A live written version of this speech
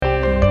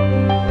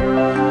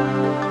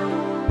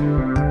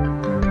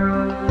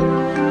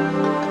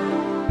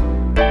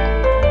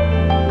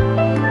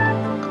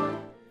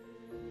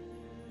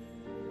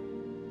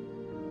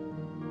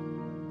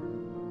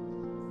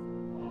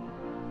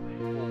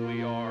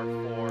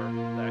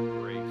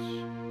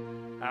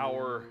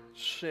our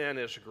sin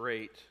is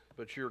great,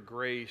 but your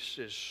grace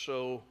is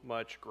so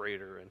much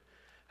greater. And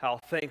how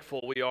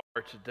thankful we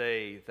are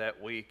today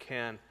that we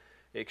can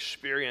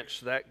experience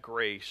that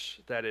grace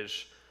that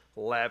is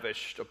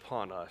lavished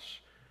upon us.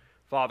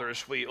 Father,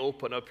 as we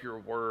open up your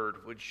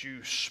word, would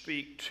you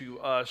speak to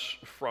us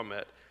from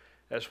it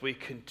as we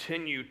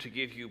continue to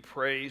give you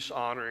praise,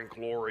 honor, and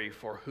glory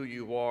for who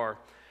you are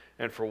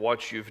and for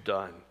what you've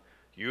done.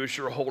 Use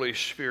your Holy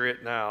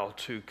Spirit now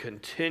to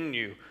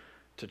continue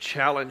to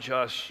challenge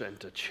us and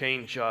to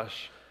change us,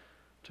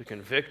 to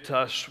convict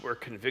us where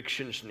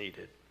conviction's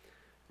needed,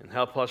 and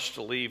help us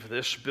to leave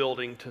this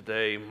building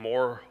today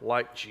more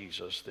like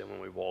Jesus than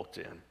when we walked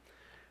in.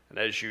 And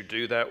as you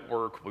do that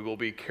work, we will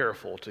be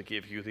careful to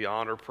give you the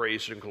honor,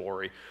 praise, and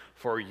glory,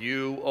 for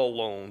you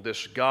alone,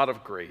 this God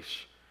of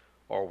grace,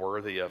 are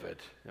worthy of it.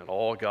 And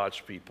all God's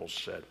people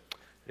said,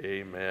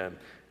 amen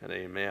and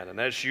amen. And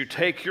as you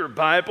take your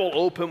Bible,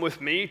 open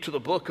with me to the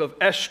book of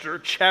Esther,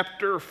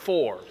 chapter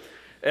 4.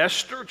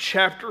 Esther,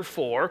 chapter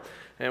 4,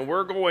 and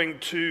we're going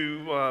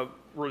to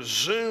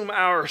resume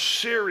our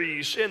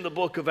series in the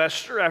book of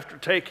Esther after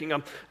taking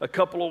a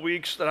couple of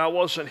weeks that I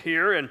wasn't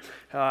here and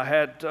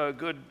had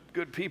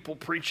good people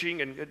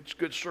preaching and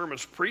good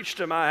sermons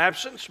preached in my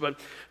absence. But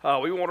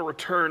we want to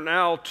return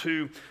now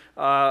to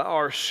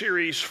our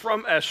series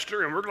from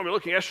Esther, and we're going to be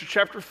looking at Esther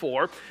chapter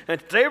 4. And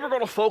today we're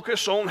going to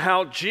focus on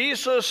how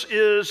Jesus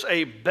is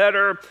a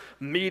better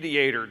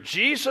mediator.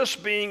 Jesus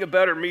being a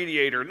better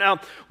mediator.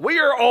 Now, we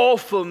are all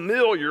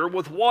familiar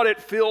with what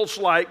it feels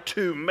like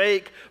to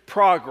make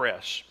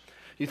progress.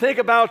 You think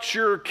about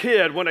your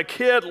kid. When a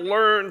kid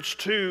learns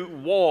to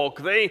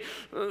walk, they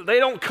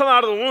don't come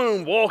out of the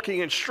womb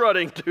walking and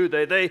strutting, do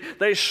they?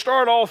 They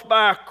start off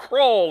by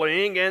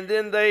crawling, and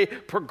then they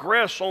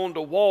progress on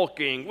to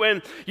walking.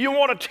 When you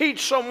want to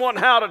teach someone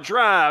how to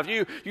drive,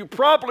 you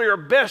probably are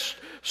best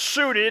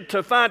suited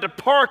to find a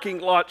parking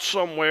lot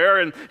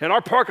somewhere, and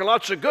our parking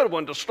lot's a good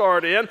one to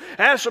start in,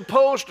 as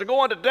opposed to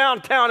going to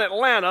downtown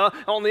Atlanta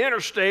on the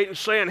interstate and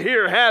saying,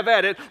 here, have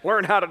at it,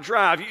 learn how to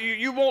drive.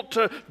 You want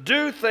to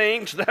do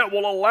things that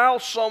will allow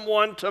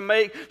someone to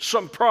make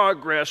some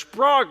progress.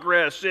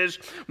 Progress is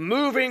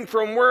moving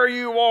from where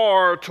you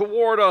are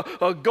toward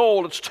a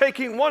goal. It's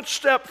taking one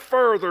step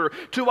further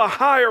to a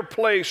higher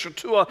place or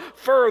to a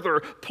further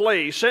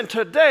place. And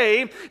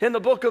today, in the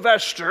book of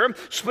Esther,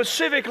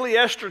 specifically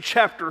Esther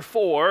chapter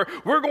 4,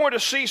 we're going to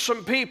see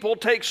some people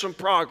take some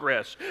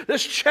progress.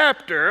 This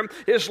chapter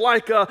is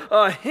like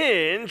a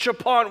hinge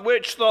upon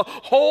which the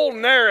whole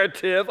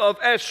narrative of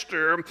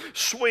Esther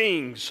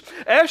swings.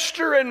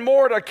 Esther and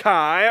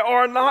Mordecai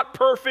are not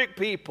perfect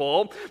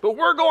people, but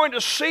we're going to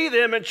see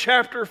them in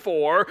chapter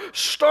 4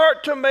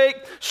 start to make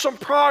some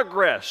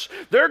progress.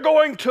 They're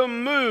going to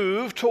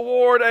move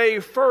toward a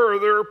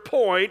further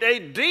point, a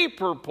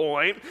deeper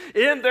point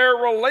in their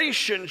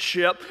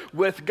relationship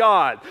with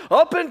God.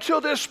 Up until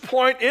this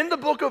point in the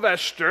book of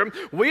Esther,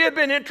 we have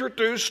been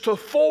introduced to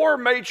four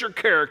major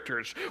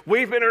characters.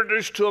 We've been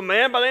introduced to a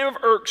man by the name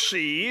of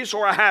Xerxes,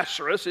 or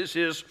Ahasuerus is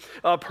his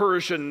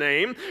Persian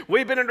name.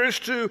 We've been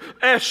introduced to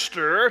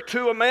Esther,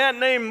 to a man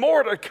named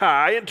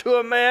Mordecai, and to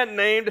a man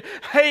named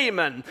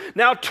Haman.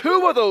 Now,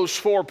 two of those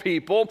four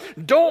people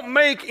don't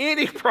make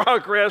any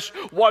progress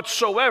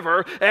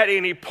whatsoever at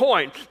any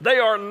point. They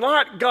are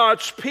not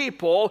God's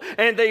people,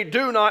 and they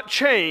do not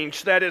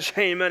change. That is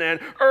Haman and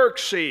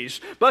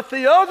Xerxes. But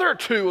the other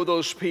two of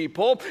those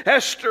people,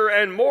 Esther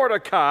and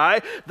Mordecai,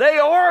 they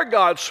are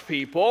God's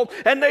people,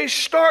 and they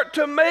start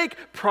to make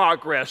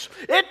progress.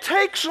 It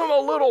takes them a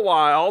little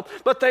while,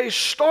 but they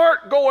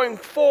start going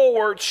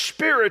forward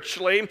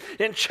spiritually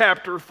in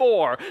chapter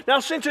 4. Now,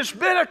 since it's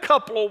been a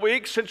couple of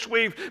weeks since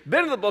we've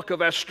been in the book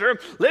of Esther,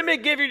 let me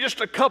give you just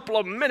a couple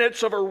of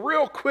minutes of a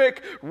real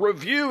quick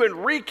review and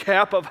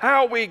recap of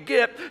how we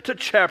get to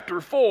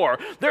chapter 4.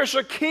 There's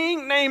a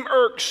king named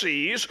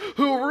Xerxes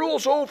who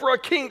rules over a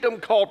kingdom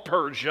called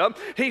Persia.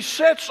 He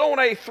sits on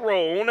a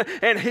throne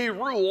and he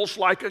rules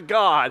like a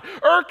god.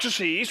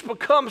 Xerxes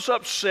becomes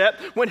upset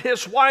when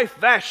his wife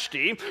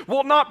Vashti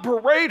will not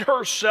parade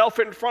herself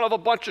in front of a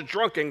bunch of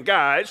drunken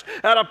guys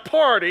at a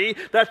party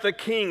that the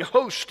king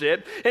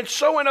hosted. And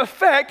so in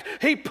effect,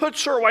 he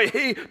puts her away.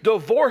 He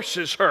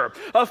divorces her.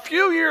 A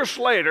few years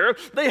later,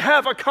 they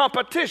have a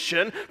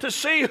competition to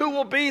see who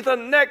will be the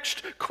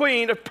next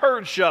queen of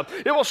Persia.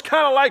 It was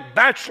kind of like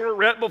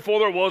Bachelorette before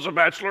there was a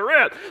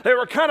Bachelorette. They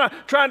were kind of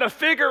trying to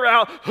figure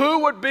out who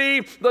would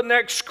be the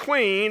next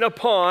queen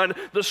upon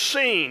the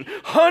scene.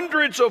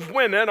 Hundreds of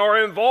women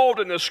are involved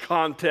in this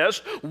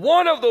contest.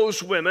 One of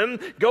those women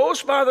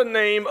goes by the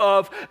name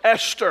of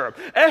Esther.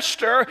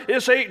 Esther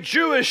is a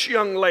Jewish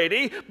young lady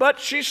godly, but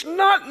she's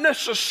not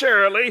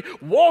necessarily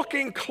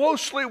walking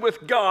closely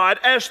with God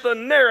as the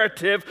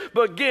narrative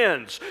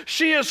begins.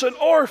 She is an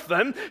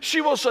orphan.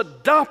 She was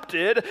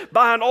adopted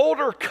by an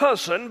older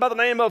cousin by the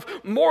name of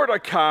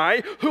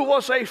Mordecai, who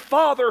was a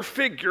father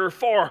figure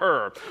for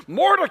her.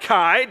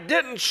 Mordecai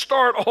didn't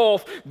start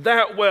off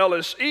that well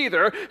as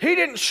either. He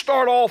didn't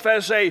start off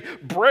as a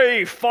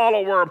brave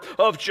follower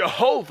of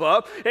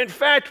Jehovah. In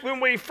fact, when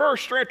we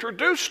first are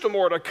introduced to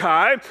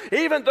Mordecai,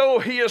 even though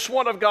he is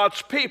one of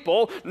God's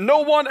people, no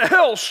one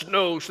else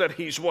knows that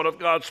he's one of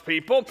God's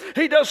people.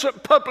 He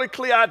doesn't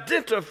publicly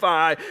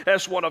identify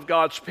as one of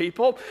God's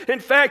people. In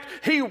fact,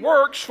 he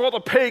works for the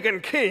pagan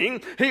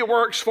king. He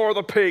works for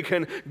the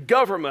pagan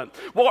government.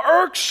 Well,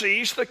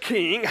 Xerxes, the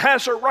king,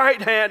 has a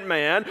right-hand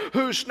man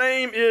whose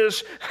name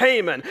is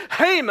Haman.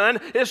 Haman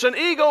is an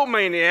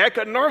egomaniac,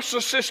 a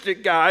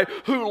narcissistic guy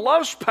who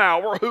loves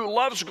power, who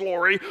loves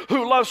glory,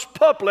 who loves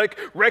public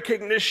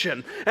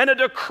recognition. And a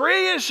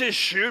decree is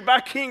issued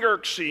by King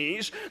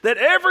Xerxes that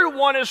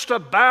everyone is to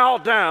bow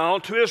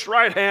down to his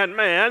right-hand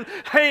man,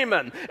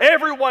 Haman.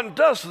 Everyone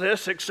does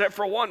this except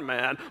for one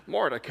man,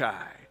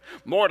 Mordecai.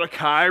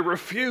 Mordecai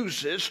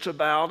refuses to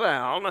bow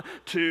down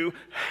to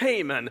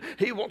Haman.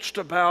 He wants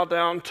to bow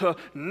down to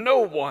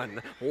no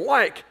one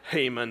like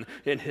Haman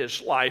in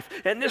his life.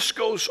 And this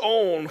goes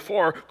on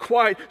for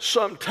quite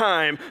some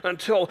time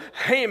until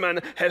Haman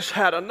has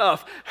had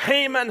enough.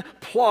 Haman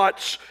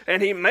plots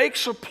and he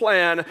makes a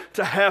plan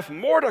to have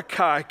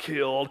Mordecai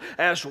killed,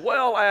 as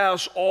well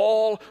as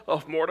all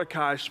of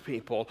Mordecai's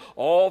people.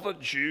 All the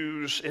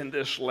Jews in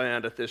this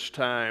land at this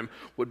time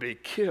would be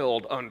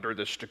killed under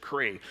this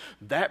decree.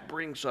 That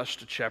brings us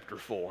to chapter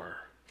 4.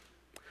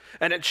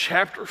 And in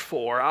chapter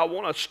 4, I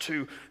want us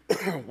to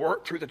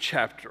work through the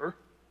chapter,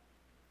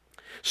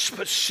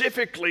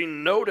 specifically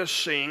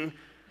noticing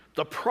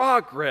the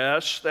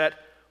progress that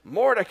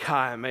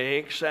Mordecai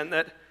makes and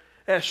that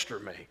Esther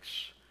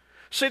makes.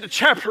 See, the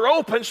chapter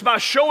opens by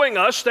showing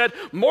us that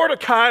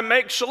Mordecai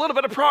makes a little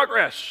bit of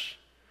progress.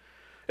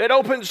 It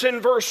opens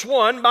in verse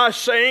 1 by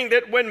saying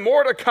that when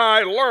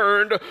Mordecai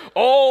learned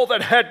all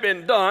that had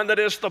been done, that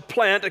is the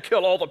plan to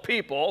kill all the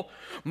people,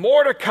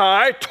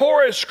 Mordecai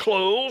tore his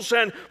clothes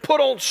and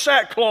put on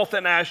sackcloth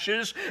and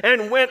ashes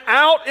and went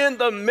out in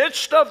the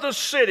midst of the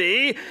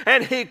city,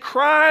 and he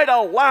cried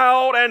a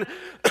loud and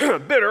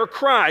bitter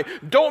cry.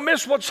 Don't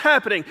miss what's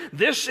happening.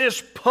 This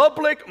is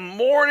public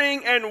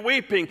mourning and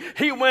weeping.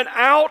 He went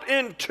out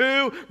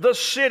into the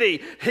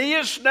city. He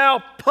is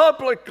now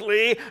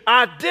publicly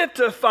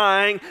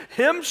identifying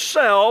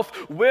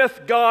himself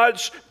with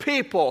God's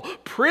people.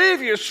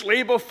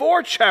 Previously,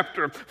 before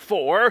chapter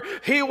 4,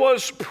 he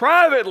was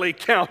privately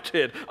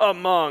counted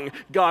among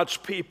God's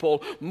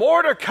people.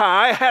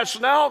 Mordecai has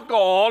now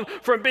gone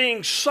from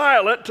being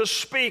silent to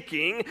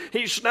speaking.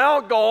 He's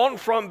now gone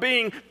from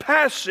being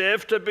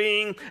passive to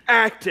being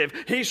active.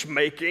 He's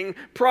making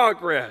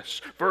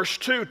progress. Verse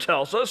 2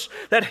 tells us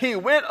that he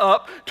went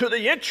up to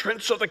the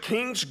entrance of the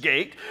king's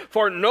gate,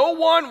 for no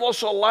one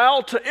was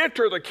allowed to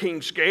enter the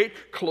king's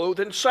gate clothed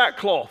in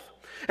sackcloth.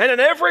 And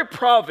in every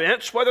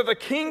province, wherever the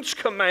king's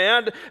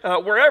command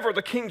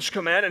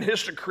and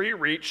his decree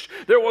reached,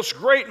 there was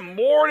great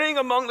mourning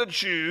among the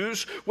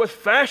Jews, with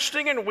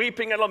fasting and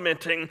weeping and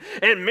lamenting,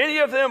 and many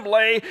of them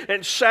lay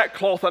in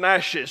sackcloth and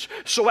ashes.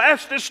 So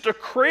as this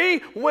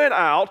decree went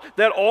out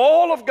that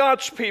all of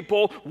God's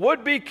people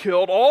would be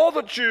killed, all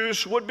the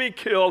Jews would be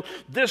killed,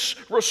 this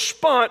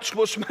response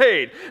was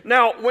made.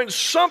 Now, when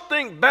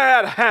something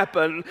bad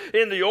happened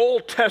in the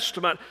Old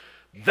Testament,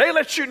 they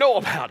let you know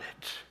about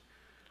it.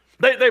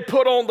 They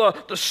put on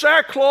the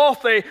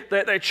sackcloth,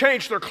 they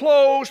changed their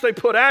clothes, they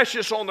put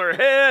ashes on their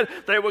head,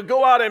 they would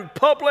go out in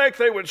public,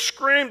 they would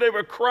scream, they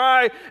would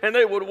cry, and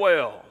they would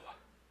wail.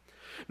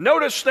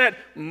 Notice that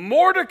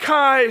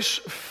Mordecai's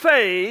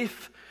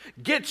faith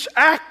gets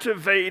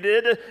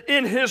activated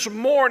in his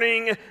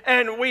mourning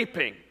and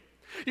weeping.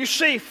 You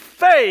see,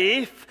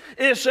 faith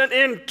is an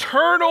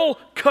internal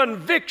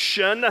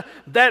conviction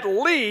that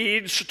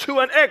leads to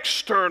an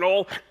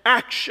external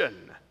action.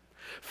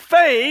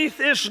 Faith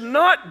is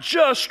not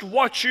just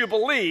what you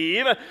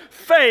believe.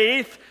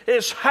 Faith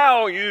is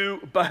how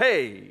you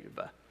behave.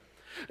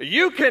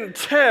 You can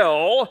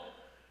tell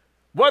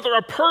whether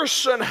a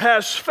person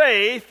has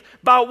faith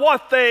by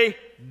what they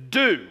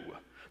do,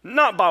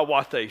 not by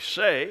what they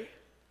say.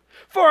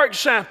 For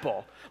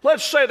example,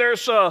 let's say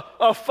there's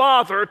a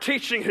father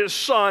teaching his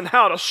son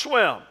how to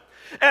swim.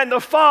 And the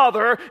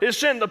father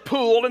is in the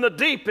pool in the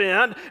deep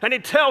end, and he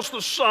tells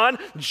the son,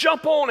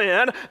 jump on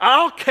in,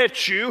 I'll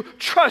catch you,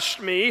 trust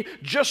me,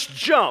 just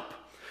jump.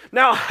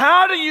 Now,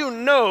 how do you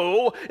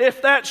know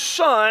if that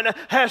son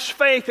has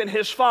faith in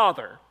his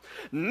father?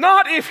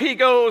 Not if he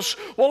goes,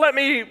 well, let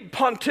me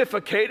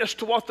pontificate as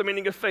to what the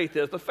meaning of faith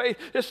is. The faith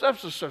is,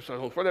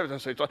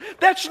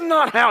 that's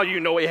not how you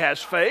know he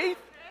has faith.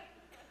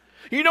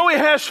 You know he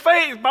has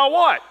faith by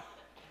what?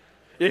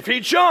 If he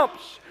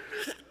jumps.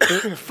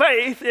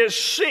 Faith is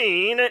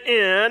seen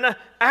in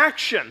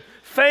action.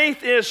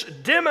 Faith is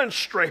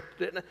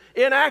demonstrated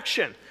in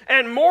action.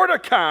 And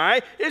Mordecai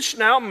is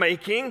now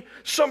making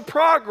some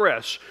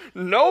progress.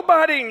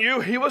 Nobody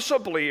knew he was a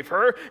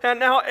believer, and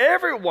now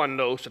everyone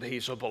knows that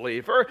he's a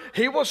believer.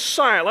 He was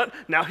silent,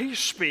 now he's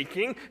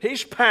speaking.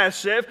 He's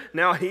passive,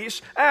 now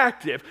he's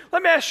active.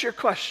 Let me ask you a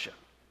question.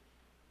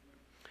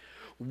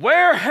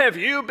 Where have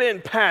you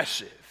been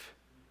passive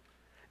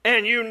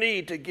and you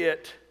need to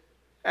get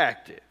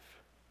active?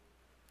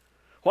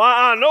 Well,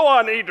 I know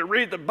I need to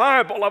read the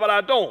Bible, but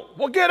I don't.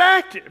 Well, get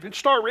active and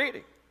start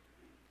reading.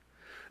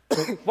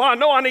 Well, I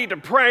know I need to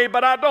pray,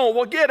 but I don't.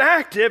 Well, get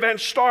active and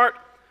start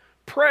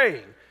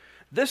praying.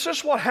 This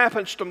is what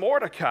happens to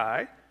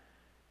Mordecai,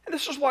 and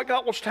this is what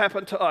God wants to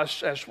happen to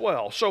us as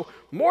well. So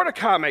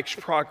Mordecai makes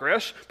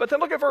progress, but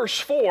then look at verse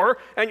 4,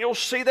 and you'll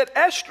see that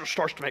Esther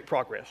starts to make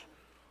progress.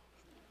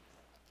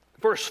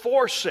 Verse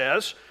 4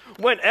 says,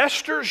 when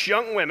Esther's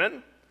young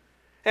women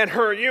and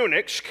her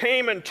eunuchs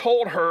came and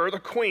told her the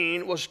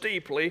queen was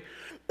deeply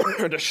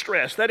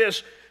distressed. That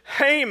is,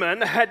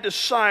 Haman had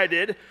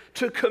decided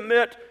to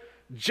commit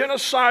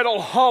genocidal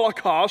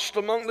holocaust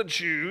among the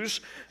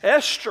Jews.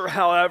 Esther,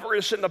 however,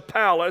 is in the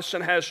palace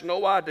and has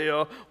no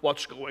idea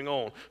what's going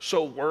on.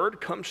 So word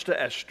comes to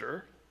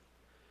Esther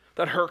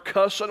that her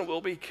cousin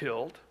will be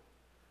killed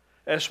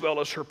as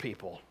well as her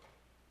people.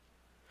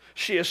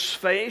 She is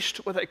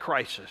faced with a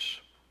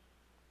crisis.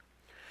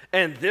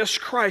 And this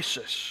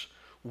crisis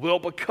will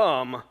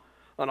become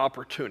an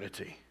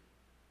opportunity.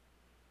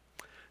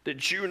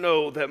 Did you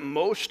know that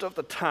most of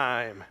the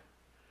time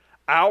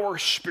our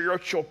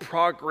spiritual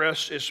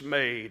progress is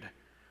made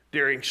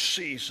during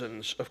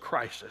seasons of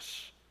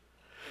crisis?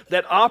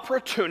 That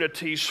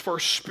opportunities for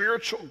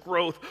spiritual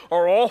growth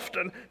are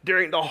often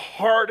during the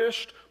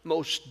hardest,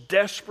 most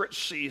desperate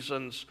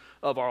seasons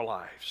of our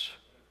lives.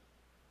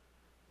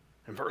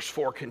 And verse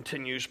 4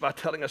 continues by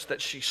telling us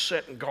that she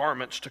sent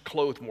garments to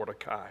clothe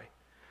Mordecai,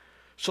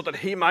 so that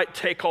he might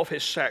take off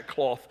his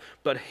sackcloth,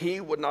 but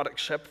he would not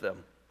accept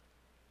them.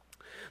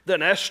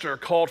 Then Esther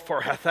called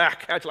for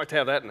Hathach. How'd you like to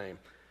have that name?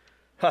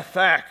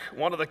 Hathach,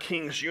 one of the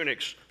king's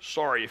eunuchs.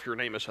 Sorry if your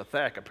name is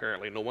Hathach,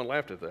 apparently. No one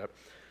laughed at that.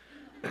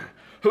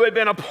 Who had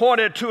been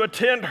appointed to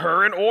attend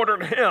her, and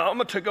ordered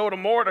him to go to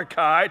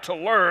Mordecai to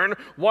learn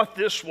what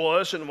this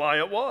was and why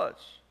it was.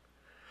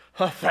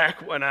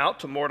 Hathach went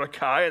out to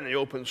Mordecai in the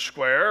open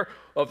square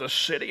of the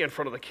city in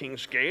front of the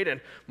king's gate,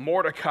 and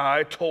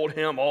Mordecai told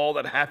him all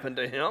that happened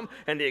to him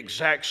and the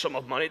exact sum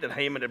of money that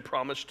Haman had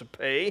promised to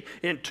pay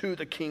into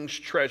the king's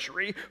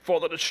treasury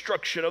for the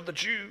destruction of the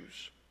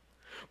Jews.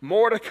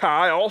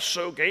 Mordecai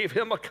also gave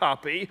him a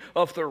copy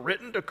of the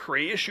written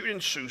decree issued in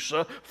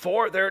Susa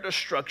for their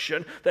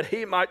destruction, that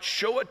he might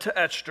show it to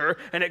Esther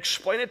and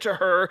explain it to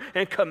her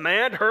and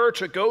command her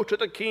to go to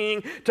the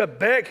king to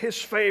beg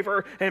his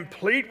favor and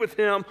plead with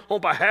him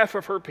on behalf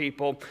of her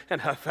people. And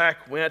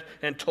Hathach went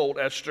and told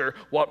Esther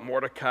what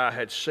Mordecai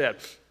had said.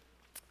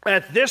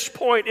 At this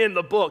point in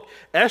the book,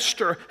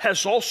 Esther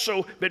has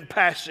also been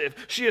passive.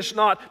 She has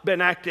not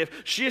been active.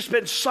 She has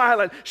been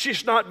silent.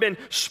 She's not been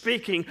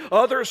speaking.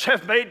 Others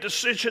have made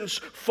decisions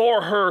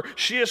for her.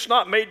 She has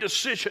not made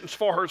decisions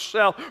for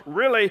herself.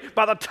 Really,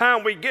 by the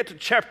time we get to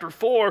chapter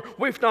 4,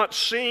 we've not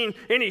seen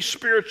any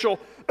spiritual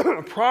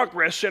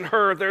progress in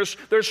her.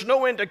 There's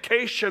no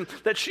indication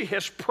that she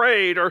has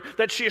prayed or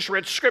that she has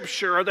read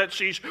scripture or that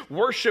she's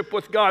worshiped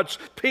with God's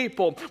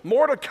people.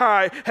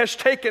 Mordecai has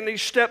taken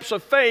these steps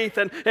of faith,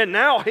 and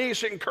now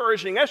he's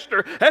encouraging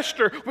Esther.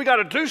 Esther, we got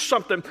to do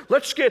something.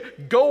 Let's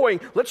get going.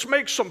 Let's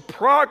make some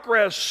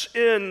progress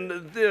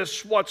in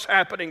this, what's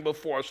happening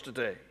before us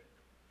today.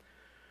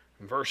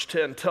 And verse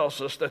 10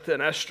 tells us that then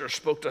Esther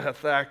spoke to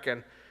Hathach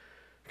and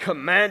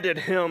commanded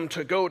him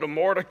to go to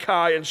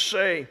Mordecai and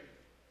say,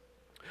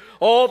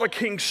 all the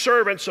king's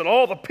servants and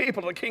all the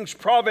people of the king's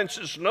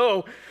provinces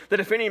know that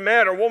if any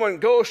man or woman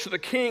goes to the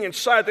king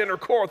inside the inner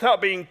court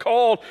without being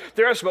called,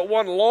 there is but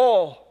one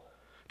law,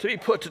 to be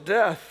put to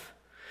death,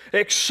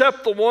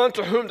 except the one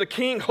to whom the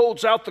king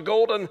holds out the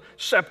golden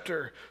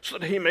scepter, so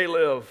that he may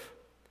live.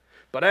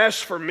 But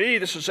as for me,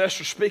 this is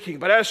Esther speaking,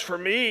 but as for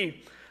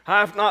me, I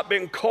have not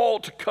been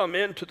called to come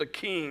in to the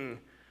king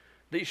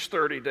these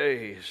 30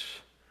 days.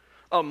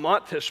 A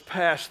month has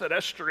passed that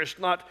Esther has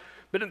not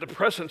been in the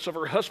presence of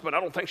her husband. I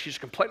don't think she's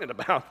complaining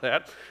about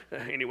that.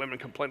 Any women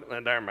complaining?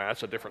 Never mind,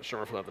 that's a different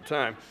sermon for another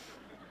time.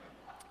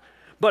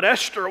 But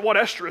Esther, what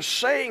Esther is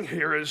saying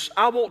here is,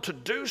 I want to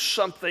do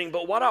something,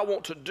 but what I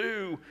want to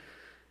do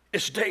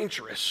is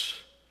dangerous.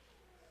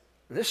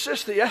 And this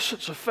is the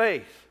essence of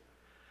faith.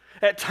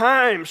 At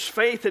times,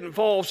 faith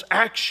involves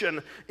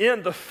action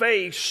in the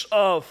face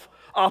of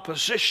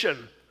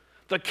opposition.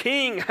 The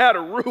king had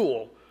a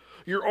rule.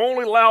 You're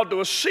only allowed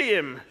to see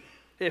him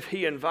if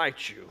he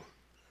invites you.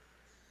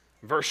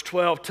 Verse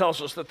 12 tells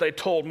us that they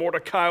told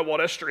Mordecai what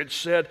Esther had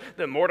said.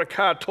 Then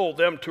Mordecai told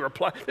them to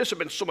reply. This would have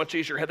been so much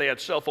easier had they had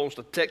cell phones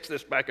to text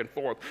this back and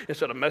forth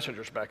instead of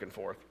messengers back and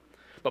forth.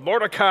 But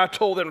Mordecai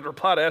told them to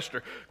reply to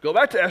Esther. Go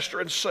back to Esther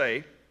and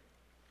say,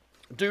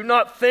 do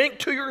not think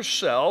to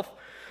yourself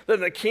that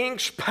in the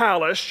king's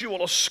palace you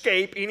will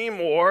escape any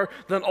more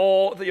than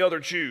all the other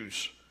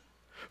Jews.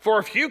 For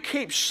if you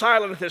keep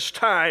silent at this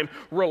time,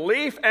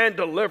 relief and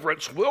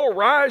deliverance will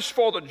rise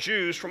for the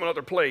Jews from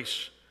another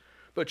place,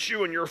 but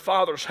you and your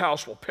father's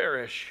house will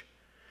perish.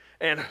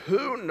 And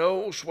who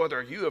knows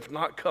whether you have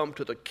not come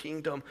to the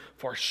kingdom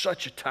for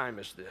such a time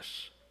as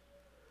this?"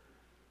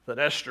 Then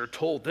Esther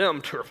told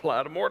them to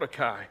reply to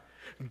Mordecai,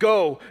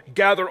 "Go,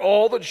 gather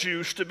all the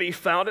Jews to be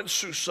found in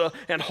Susa,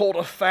 and hold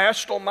a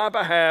fast on my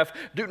behalf.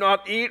 Do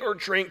not eat or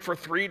drink for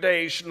 3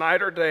 days,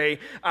 night or day.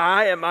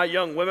 I and my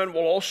young women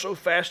will also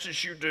fast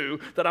as you do,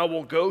 that I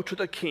will go to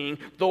the king,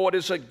 though it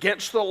is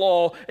against the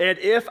law, and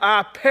if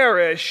I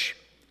perish,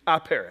 I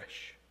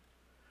perish."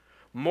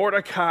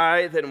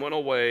 Mordecai then went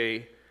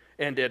away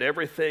and did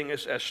everything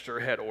as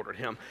Esther had ordered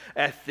him.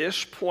 At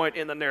this point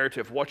in the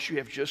narrative, what you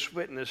have just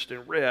witnessed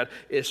and read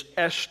is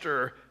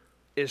Esther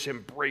is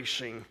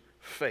embracing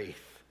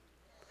faith.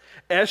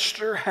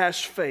 Esther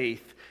has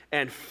faith,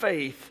 and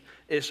faith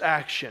is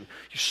action.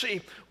 You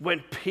see,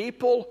 when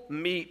people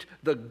meet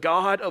the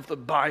God of the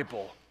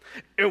Bible,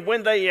 and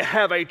when they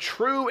have a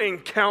true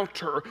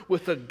encounter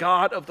with the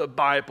God of the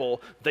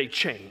Bible, they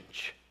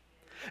change.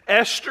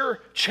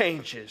 Esther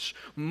changes.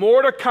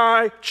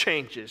 Mordecai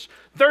changes.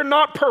 They're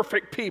not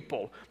perfect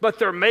people, but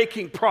they're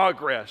making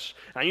progress.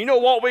 And you know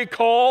what we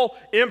call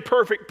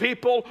imperfect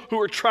people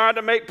who are trying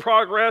to make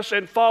progress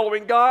and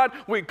following God?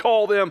 We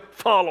call them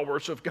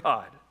followers of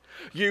God.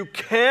 You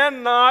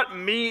cannot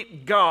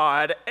meet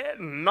God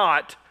and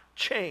not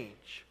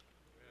change.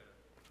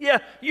 Yeah,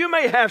 you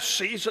may have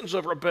seasons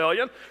of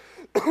rebellion.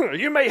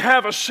 You may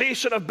have a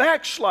season of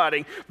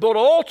backsliding, but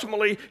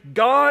ultimately,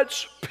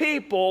 God's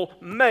people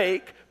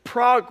make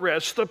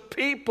progress. The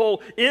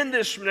people in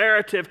this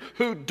narrative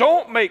who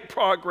don't make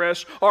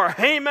progress are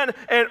Haman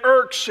and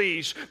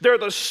Xerxes. They're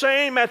the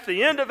same at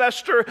the end of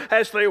Esther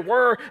as they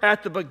were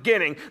at the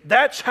beginning.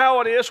 That's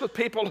how it is with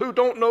people who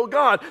don't know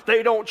God.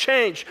 They don't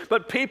change.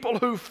 But people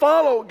who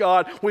follow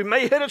God, we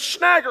may hit a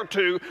snag or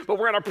two, but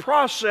we're in a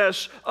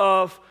process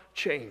of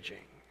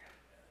changing.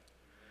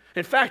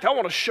 In fact, I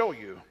want to show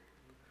you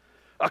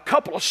a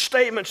couple of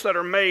statements that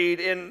are made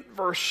in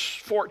verse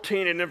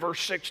 14 and in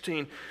verse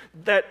 16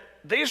 that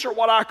these are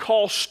what I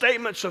call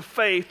statements of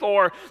faith,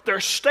 or they're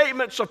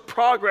statements of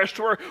progress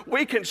where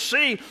we can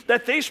see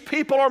that these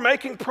people are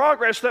making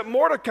progress, that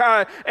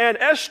Mordecai and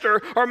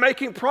Esther are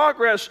making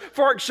progress.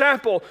 For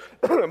example,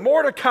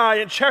 Mordecai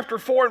in chapter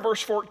 4 and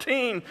verse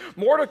 14,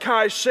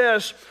 Mordecai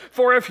says,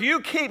 "For if you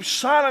keep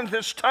silent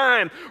this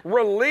time,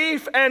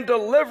 relief and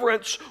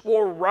deliverance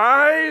will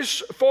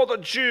rise for the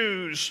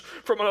Jews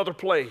from another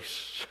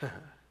place."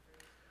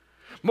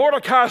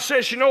 Mordecai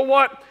says, you know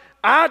what?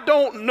 I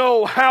don't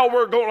know how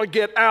we're going to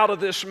get out of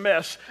this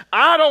mess.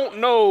 I don't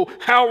know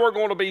how we're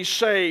going to be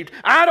saved.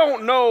 I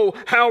don't know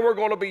how we're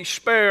going to be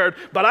spared.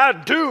 But I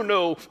do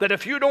know that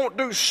if you don't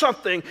do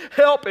something,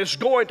 help is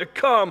going to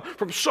come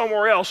from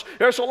somewhere else.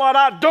 There's a lot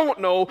I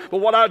don't know,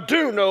 but what I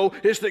do know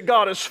is that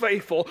God is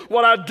faithful.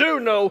 What I do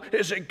know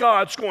is that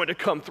God's going to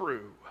come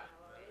through.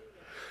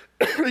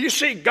 You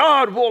see,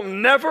 God will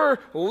never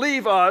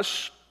leave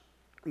us.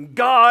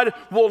 God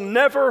will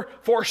never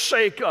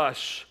forsake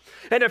us.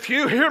 And if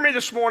you hear me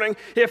this morning,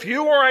 if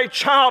you are a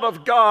child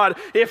of God,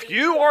 if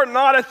you are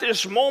not at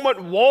this moment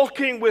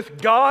walking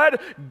with God,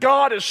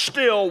 God is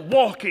still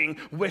walking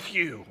with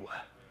you.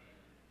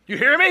 You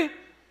hear me?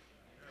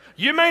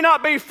 You may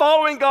not be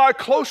following God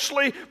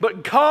closely,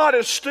 but God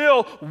is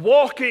still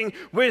walking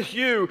with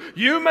you.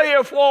 You may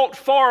have walked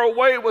far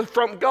away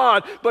from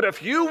God, but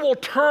if you will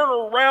turn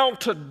around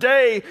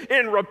today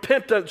in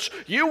repentance,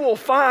 you will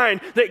find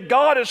that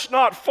God is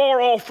not far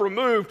off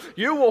removed.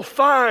 You will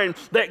find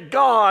that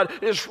God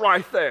is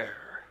right there.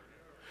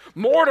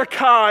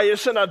 Mordecai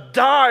is in a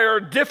dire,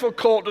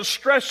 difficult,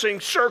 distressing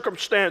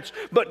circumstance,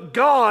 but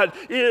God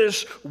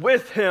is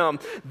with him.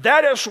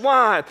 That is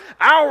why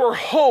our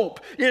hope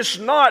is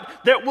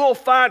not that we'll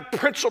find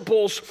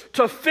principles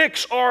to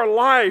fix our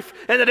life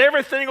and that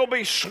everything will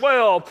be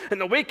swell and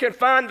that we can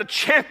find the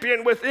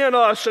champion within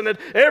us and that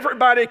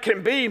everybody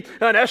can be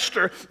an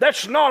Esther.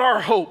 That's not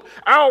our hope.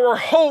 Our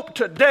hope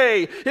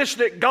today is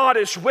that God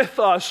is with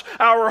us.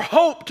 Our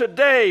hope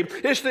today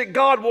is that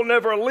God will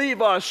never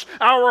leave us.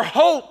 Our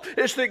hope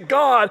is that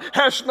God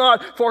has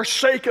not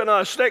forsaken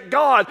us, that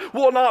God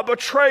will not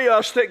betray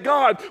us, that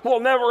God will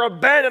never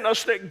abandon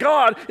us, that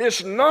God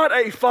is not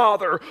a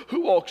father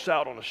who walks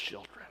out on his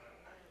children.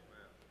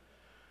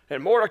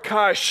 And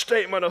Mordecai's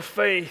statement of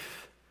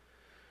faith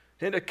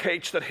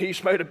indicates that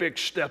he's made a big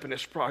step in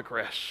his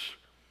progress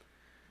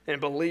in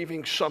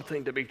believing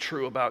something to be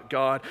true about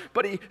God.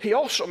 But he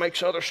also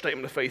makes other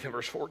statement of faith in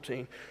verse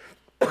 14.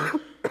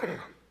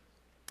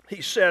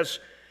 He says,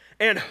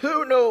 "And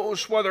who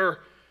knows whether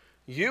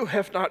you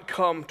have not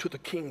come to the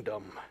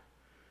kingdom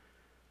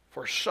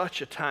for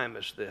such a time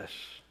as this."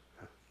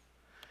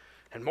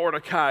 And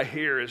Mordecai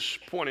here is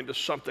pointing to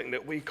something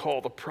that we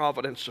call the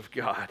providence of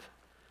God.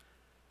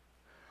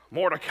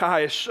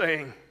 Mordecai is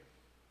saying,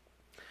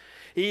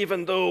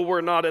 even though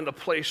we're not in the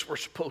place we're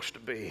supposed to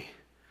be,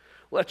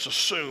 let's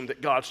assume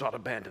that God's not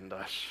abandoned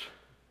us.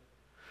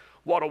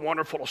 What a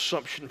wonderful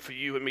assumption for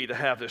you and me to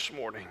have this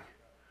morning.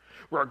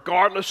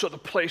 regardless of the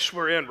place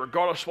we're in,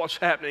 regardless of what's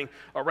happening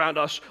around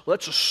us,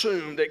 let's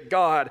assume that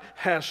God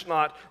has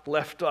not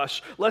left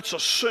us. Let's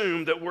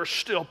assume that we're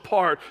still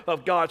part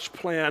of God's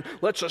plan.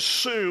 Let's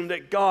assume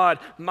that God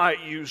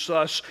might use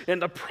us. In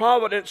the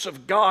providence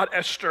of God,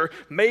 Esther,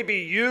 maybe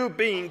you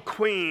being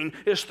queen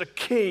is the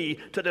key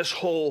to this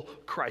whole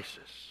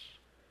crisis.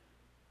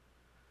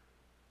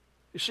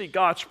 You see,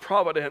 God's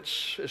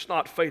providence is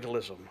not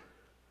fatalism,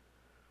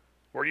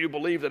 where you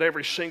believe that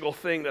every single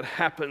thing that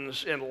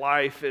happens in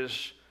life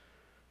is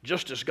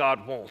just as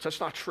God wants. That's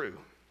not true.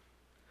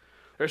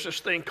 There's this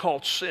thing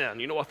called sin.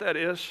 You know what that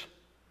is?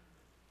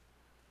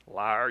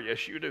 Liar,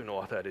 yes, you do know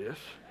what that is.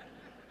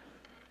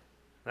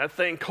 That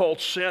thing called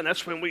sin,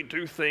 that's when we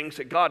do things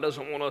that God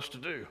doesn't want us to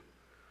do,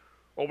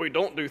 or we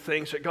don't do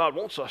things that God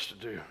wants us to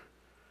do.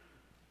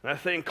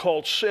 That thing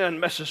called sin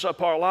messes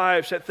up our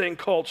lives. That thing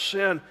called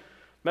sin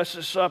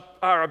messes up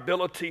our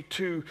ability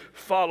to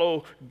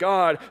follow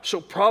God. So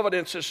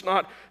providence is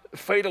not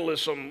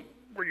fatalism,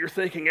 where you're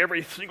thinking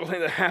every single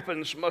thing that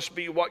happens must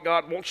be what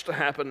God wants to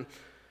happen.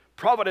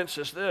 Providence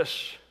is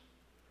this: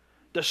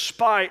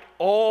 despite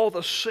all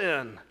the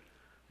sin,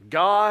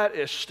 God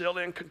is still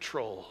in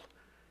control,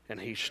 and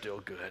he's still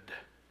good.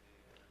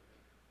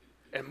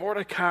 And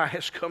Mordecai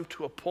has come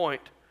to a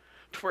point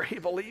to where he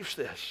believes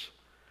this.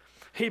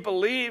 He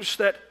believes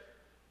that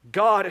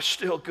God is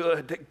still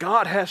good, that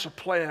God has a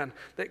plan,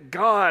 that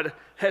God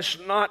has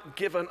not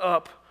given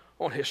up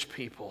on his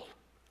people.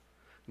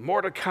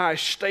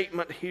 Mordecai's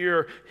statement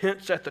here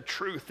hints at the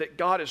truth that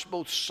God is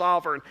both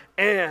sovereign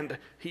and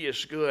he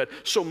is good.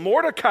 So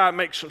Mordecai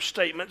makes some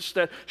statements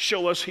that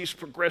show us he's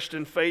progressed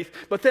in faith,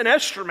 but then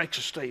Esther makes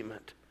a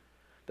statement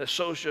that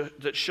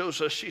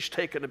shows us she's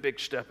taken a big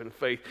step in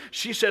faith.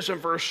 She says in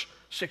verse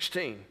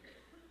 16,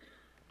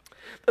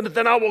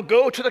 "Then I will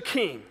go to the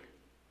king,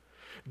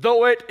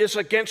 though it is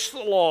against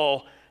the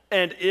law,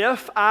 and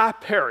if I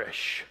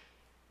perish,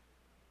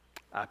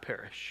 I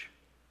perish."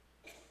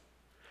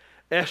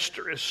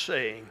 Esther is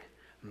saying,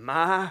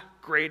 my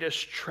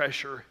greatest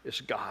treasure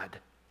is God.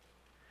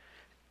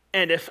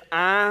 And if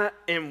I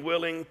am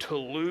willing to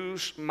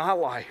lose my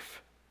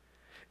life,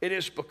 it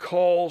is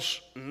because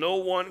no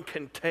one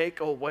can take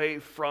away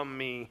from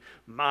me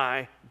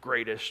my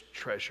greatest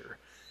treasure.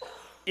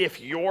 If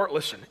your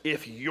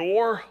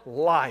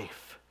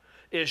life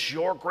is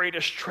your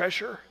greatest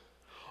treasure,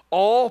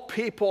 all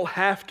people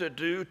have to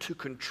do to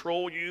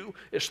control you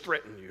is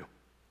threaten you.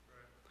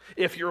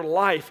 If your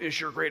life is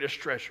your greatest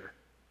treasure.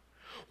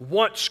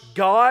 Once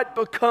God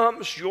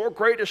becomes your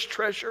greatest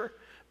treasure,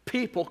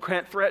 people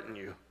can't threaten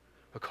you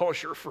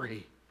because you're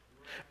free.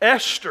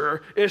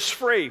 Esther is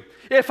free.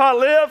 If I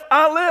live,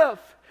 I live.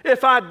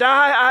 If I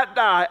die, I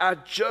die. I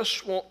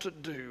just want to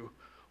do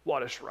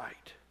what is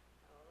right.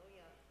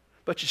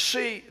 But you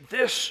see,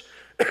 this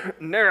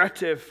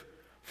narrative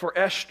for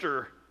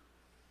Esther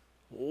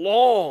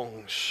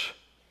longs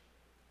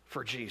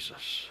for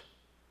Jesus.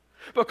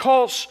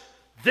 Because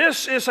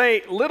this is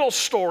a little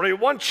story,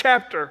 one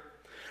chapter,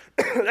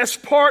 that's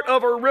part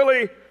of a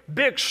really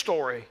big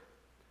story.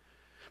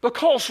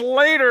 Because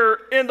later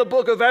in the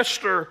book of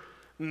Esther,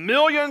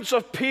 millions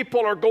of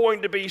people are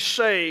going to be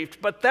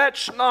saved, but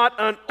that's not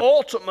an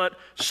ultimate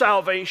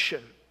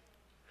salvation.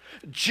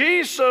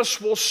 Jesus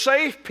will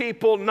save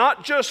people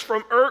not just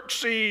from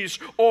Xerxes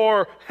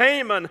or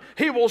Haman.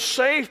 He will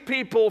save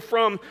people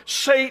from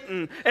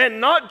Satan, and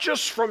not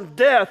just from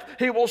death.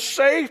 He will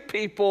save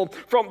people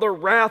from the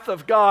wrath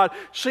of God.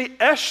 See,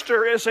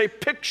 Esther is a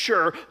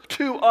picture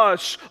to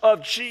us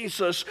of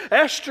Jesus.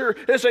 Esther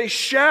is a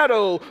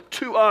shadow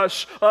to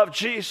us of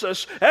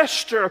Jesus.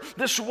 Esther,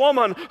 this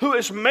woman who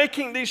is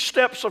making these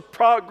steps of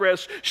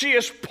progress, she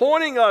is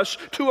pointing us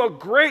to a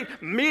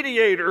great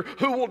mediator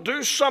who will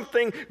do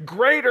something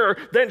greater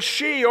than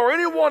she or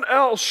anyone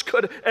else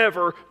could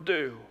ever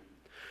do.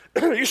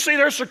 You see,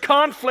 there's a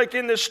conflict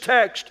in this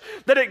text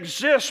that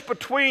exists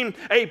between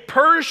a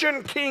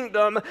Persian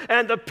kingdom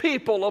and the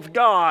people of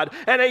God,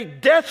 and a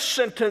death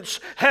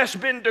sentence has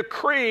been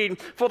decreed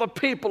for the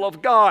people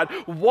of God.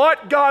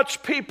 What God's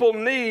people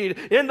need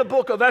in the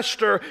book of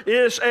Esther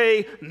is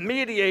a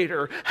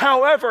mediator.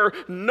 However,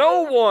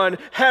 no one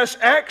has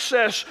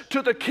access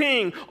to the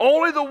king.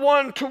 Only the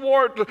one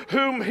toward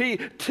whom he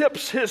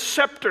tips his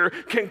scepter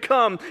can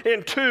come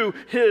into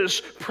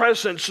his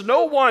presence.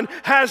 No one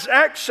has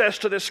access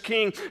to this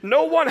king.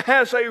 No one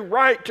has a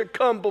right to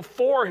come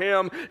before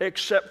him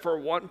except for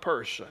one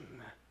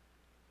person,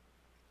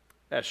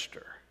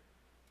 Esther.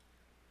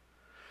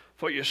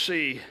 For you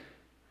see,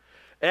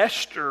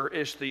 Esther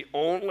is the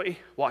only,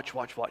 watch.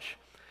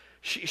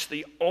 She's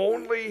the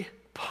only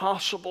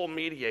possible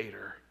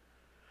mediator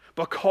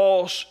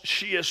because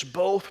she is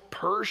both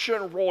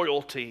Persian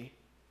royalty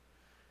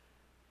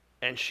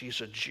and she's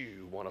a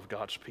Jew, one of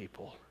God's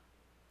people.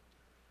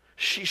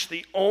 She's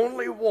the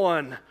only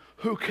one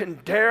who can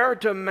dare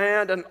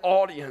demand an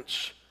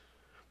audience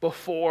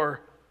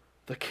before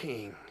the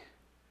king.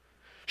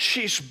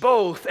 She's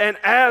both, and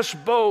as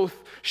both,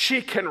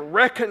 she can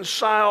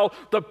reconcile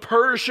the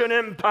Persian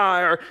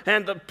Empire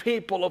and the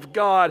people of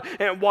God.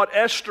 And what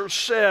Esther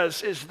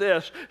says is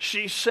this.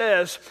 She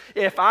says,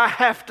 if I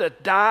have to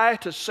die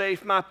to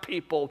save my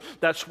people,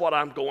 that's what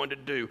I'm going to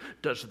do.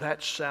 Does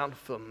that sound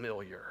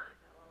familiar?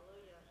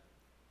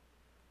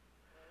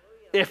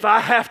 If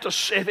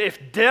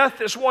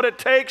death is what it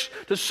takes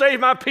to save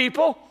my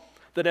people,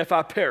 then if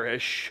I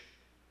perish,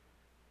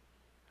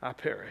 I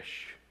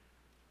perish.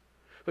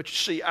 But you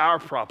see, our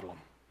problem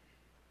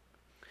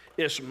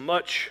is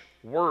much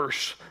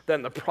worse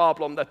than the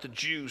problem that the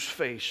Jews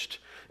faced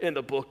in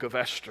the book of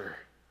Esther.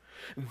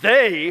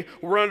 They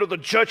were under the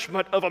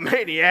judgment of a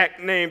maniac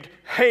named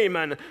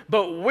Haman,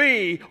 but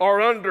we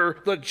are under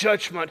the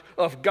judgment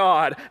of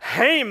God.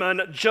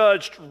 Haman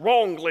judged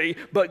wrongly,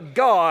 but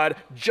God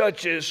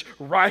judges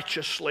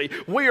righteously.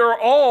 We are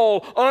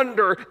all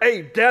under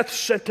a death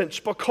sentence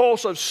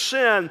because of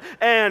sin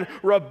and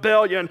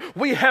rebellion.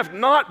 We have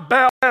not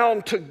bowed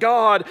down to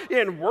God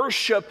in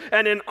worship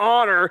and in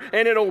honor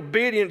and in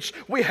obedience.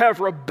 We have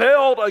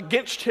rebelled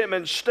against Him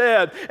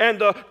instead, and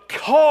the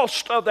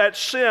cost of that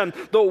sin,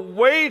 the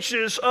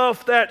wages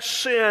of that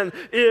sin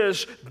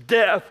is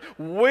death.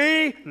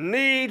 We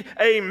need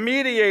a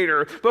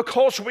mediator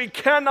because we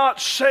cannot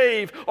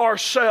save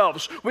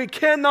ourselves. We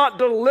cannot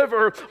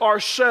deliver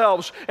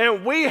ourselves,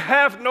 and we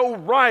have no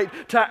right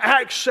to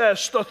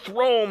access the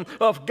throne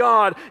of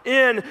God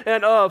in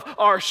and of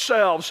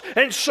ourselves.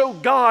 And so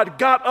God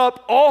got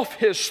up off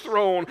His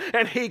throne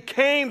and He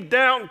came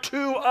down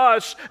to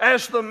us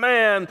as the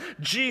man,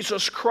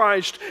 Jesus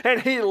Christ,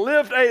 and He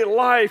lived a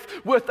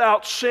life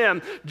without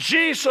sin.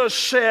 Jesus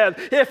said,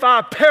 if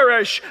I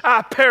perish,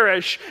 I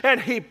perish. And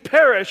He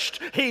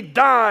perished. He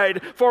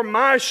died for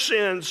my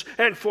sins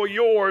and for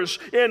yours,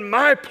 in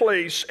my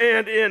place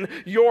and in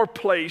your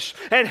place.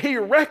 And He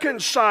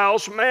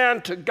reconciles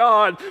man to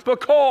God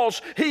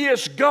because He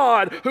is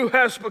God who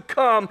has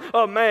become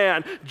a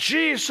man.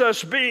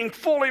 Jesus, being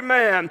fully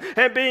man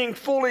and being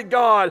fully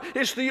God,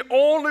 is the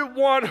only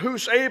one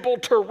who's able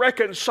to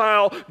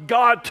reconcile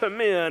God to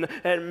men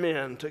and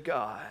men to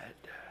God.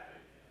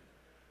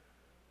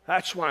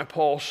 That's why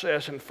Paul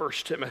says in 1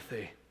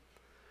 Timothy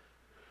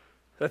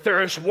that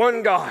there is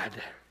one God,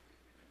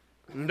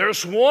 and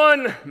there's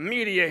one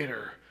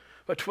mediator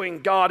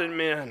between God and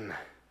men.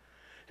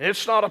 And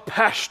it's not a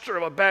pastor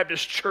of a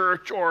Baptist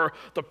church or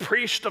the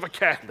priest of a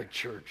Catholic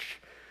church.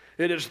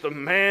 It is the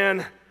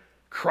man,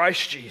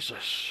 Christ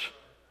Jesus,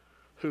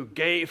 who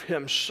gave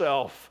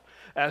Himself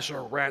as a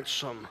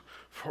ransom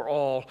for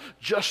all.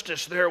 Just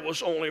as there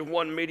was only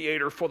one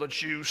mediator for the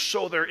Jews,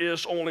 so there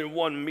is only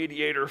one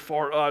mediator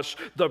for us.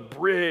 The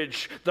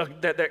bridge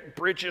that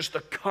bridges the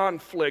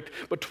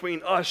conflict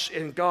between us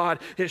and God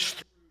is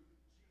through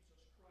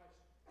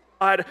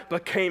God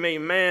became a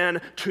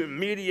man to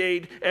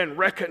mediate and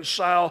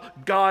reconcile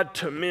God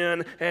to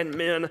men and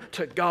men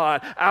to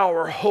God.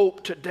 Our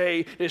hope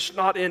today is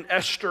not in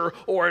Esther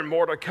or in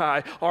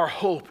Mordecai. Our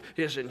hope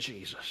is in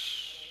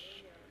Jesus.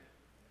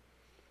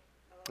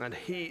 And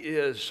He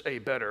is a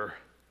better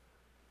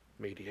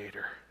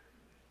mediator.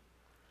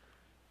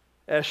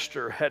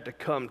 Esther had to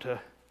come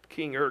to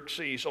King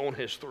Xerxes on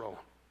his throne.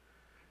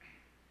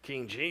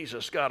 King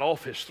Jesus got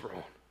off His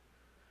throne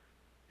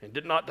and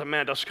did not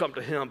demand us come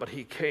to Him, but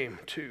He came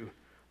to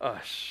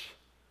us.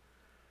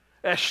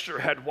 Esther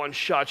had one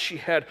shot. She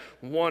had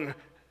one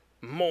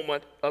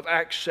moment of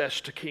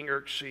access to King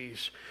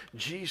Xerxes.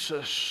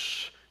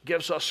 Jesus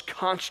gives us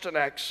constant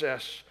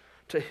access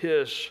to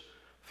His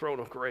throne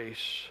of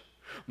grace.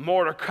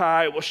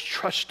 Mordecai was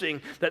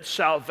trusting that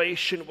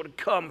salvation would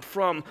come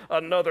from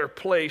another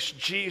place.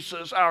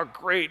 Jesus, our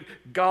great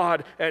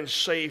God and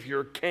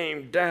Savior,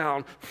 came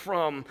down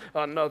from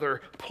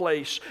another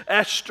place.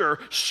 Esther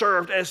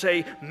served as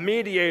a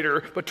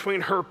mediator between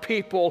her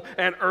people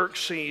and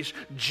Xerxes.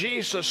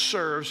 Jesus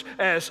serves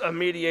as a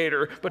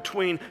mediator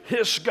between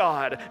His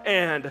God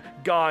and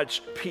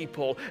God's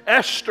people.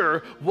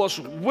 Esther was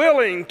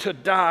willing to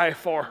die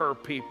for her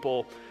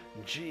people.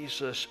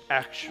 Jesus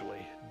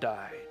actually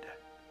died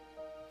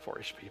for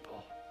His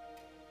people.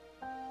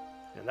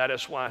 And that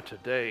is why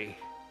today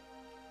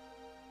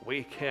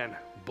we can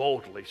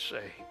boldly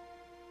say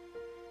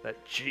that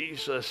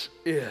Jesus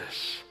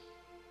is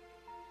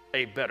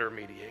a better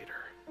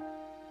mediator.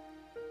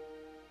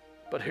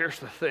 But here's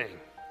the thing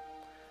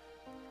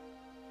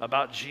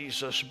about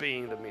Jesus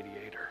being the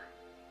mediator.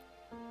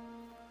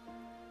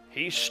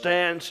 He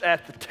stands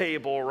at the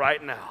table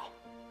right now,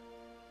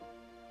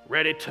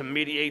 ready to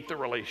mediate the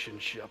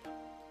relationship.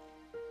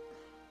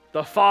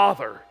 The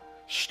Father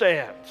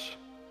stands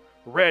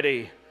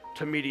ready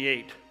to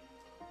mediate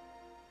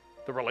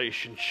the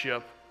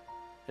relationship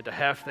and to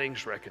have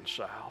things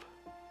reconciled.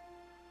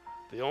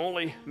 The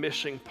only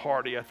missing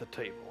party at the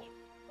table,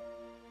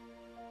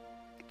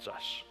 it's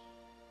us.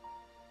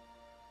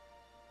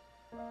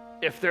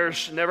 If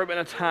there's never been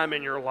a time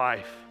in your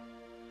life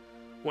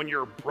when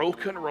your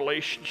broken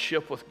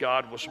relationship with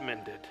God was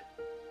mended,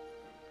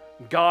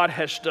 God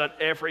has done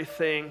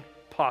everything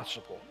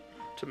possible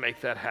to make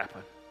that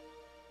happen.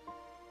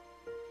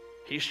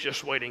 He's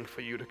just waiting for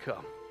you to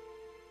come,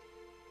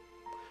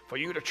 for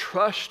you to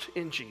trust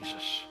in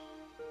Jesus,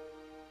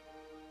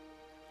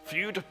 for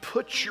you to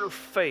put your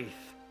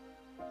faith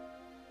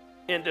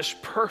in this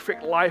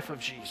perfect life of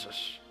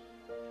Jesus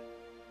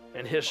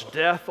and his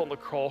death on the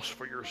cross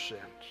for your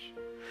sins.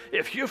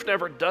 If you've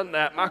never done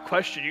that, my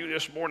question to you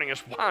this morning is,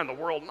 why in the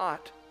world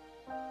not?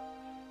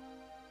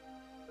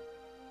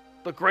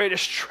 The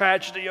greatest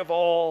tragedy of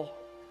all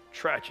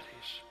tragedies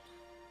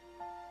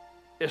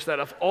is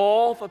that of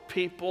all the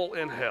people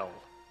in hell,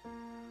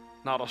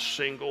 not a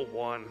single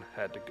one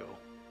had to go,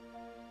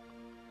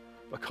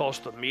 because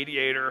the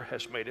mediator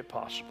has made it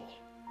possible.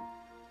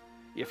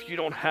 If you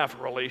don't have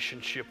a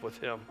relationship with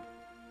him,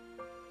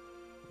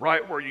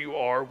 right where you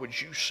are,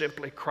 would you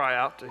simply cry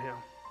out to him?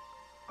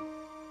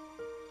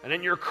 And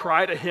in your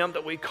cry to him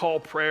that we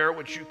call prayer,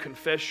 would you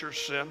confess your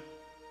sin?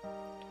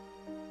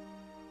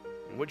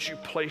 And would you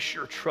place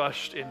your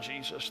trust in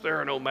Jesus? There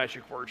are no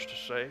magic words to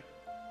say.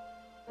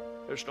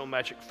 There's no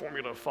magic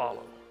formula to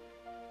follow,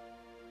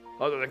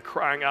 other than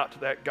crying out to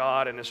that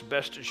God and as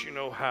best as you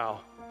know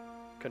how,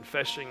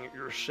 confessing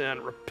your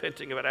sin,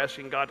 repenting of it,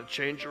 asking God to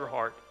change your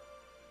heart,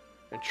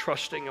 and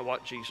trusting in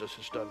what Jesus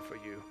has done for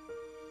you.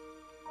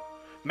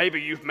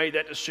 Maybe you've made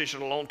that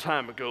decision a long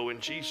time ago and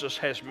Jesus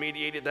has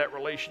mediated that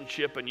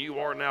relationship and you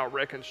are now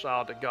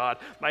reconciled to God.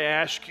 May I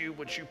ask you,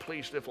 would you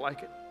please live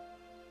like it?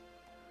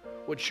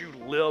 Would you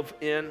live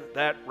in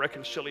that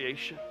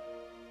reconciliation?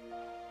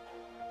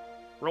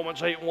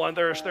 Romans 8:1,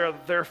 there is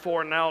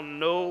therefore now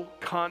no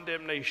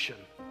condemnation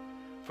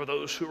for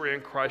those who are in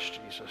Christ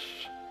Jesus.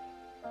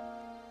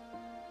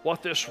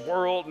 What this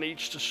world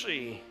needs to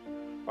see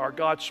are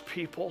God's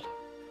people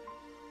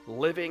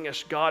living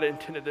as God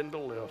intended them to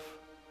live,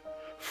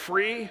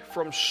 free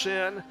from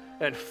sin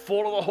and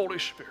full of the Holy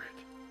Spirit,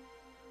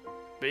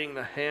 being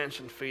the hands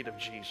and feet of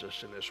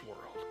Jesus in this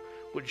world.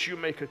 Would you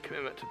make a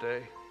commitment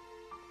today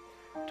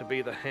to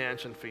be the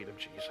hands and feet of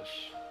Jesus?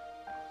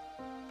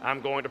 I'm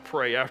going to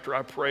pray. After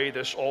I pray,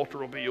 this altar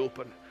will be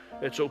open.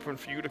 It's open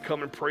for you to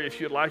come and pray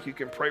if you'd like. You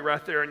can pray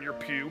right there in your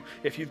pew.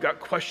 If you've got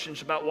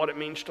questions about what it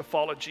means to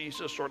follow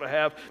Jesus or to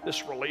have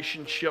this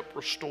relationship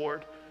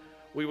restored,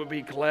 we would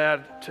be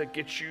glad to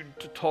get you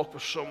to talk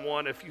with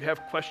someone. If you have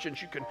questions,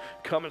 you can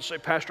come and say,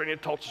 Pastor, I need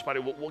to talk to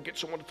somebody. We'll get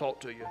someone to talk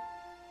to you.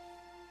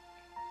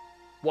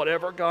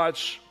 Whatever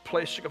God's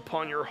placing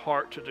upon your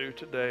heart to do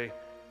today,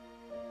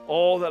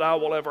 all that I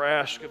will ever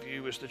ask of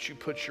you is that you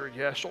put your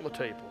yes on the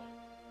table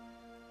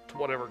to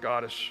whatever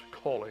God is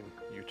calling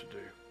you to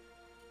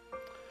do.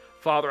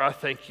 Father, I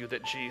thank you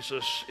that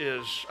Jesus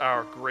is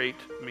our great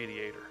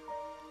mediator,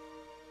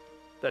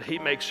 that he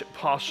makes it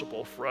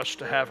possible for us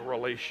to have a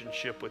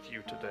relationship with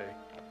you today.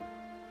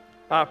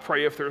 I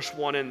pray if there's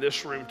one in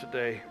this room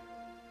today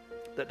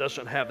that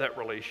doesn't have that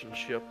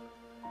relationship,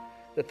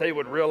 that they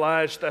would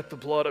realize that the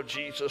blood of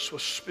Jesus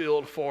was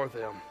spilled for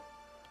them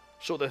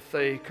so that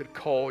they could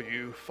call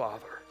you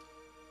Father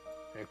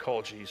and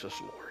call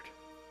Jesus Lord.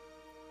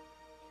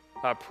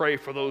 I pray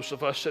for those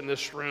of us in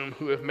this room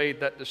who have made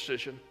that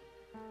decision,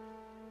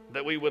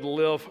 that we would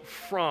live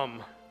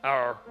from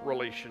our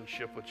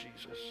relationship with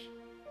Jesus,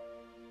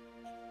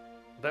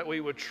 that we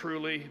would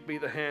truly be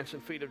the hands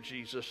and feet of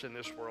Jesus in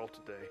this world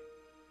today.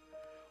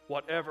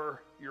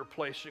 Whatever you're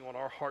placing on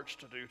our hearts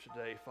to do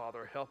today,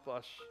 Father, help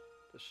us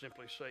to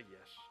simply say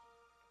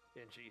yes.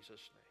 In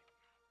Jesus'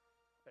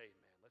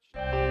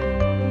 name,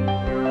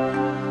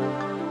 amen.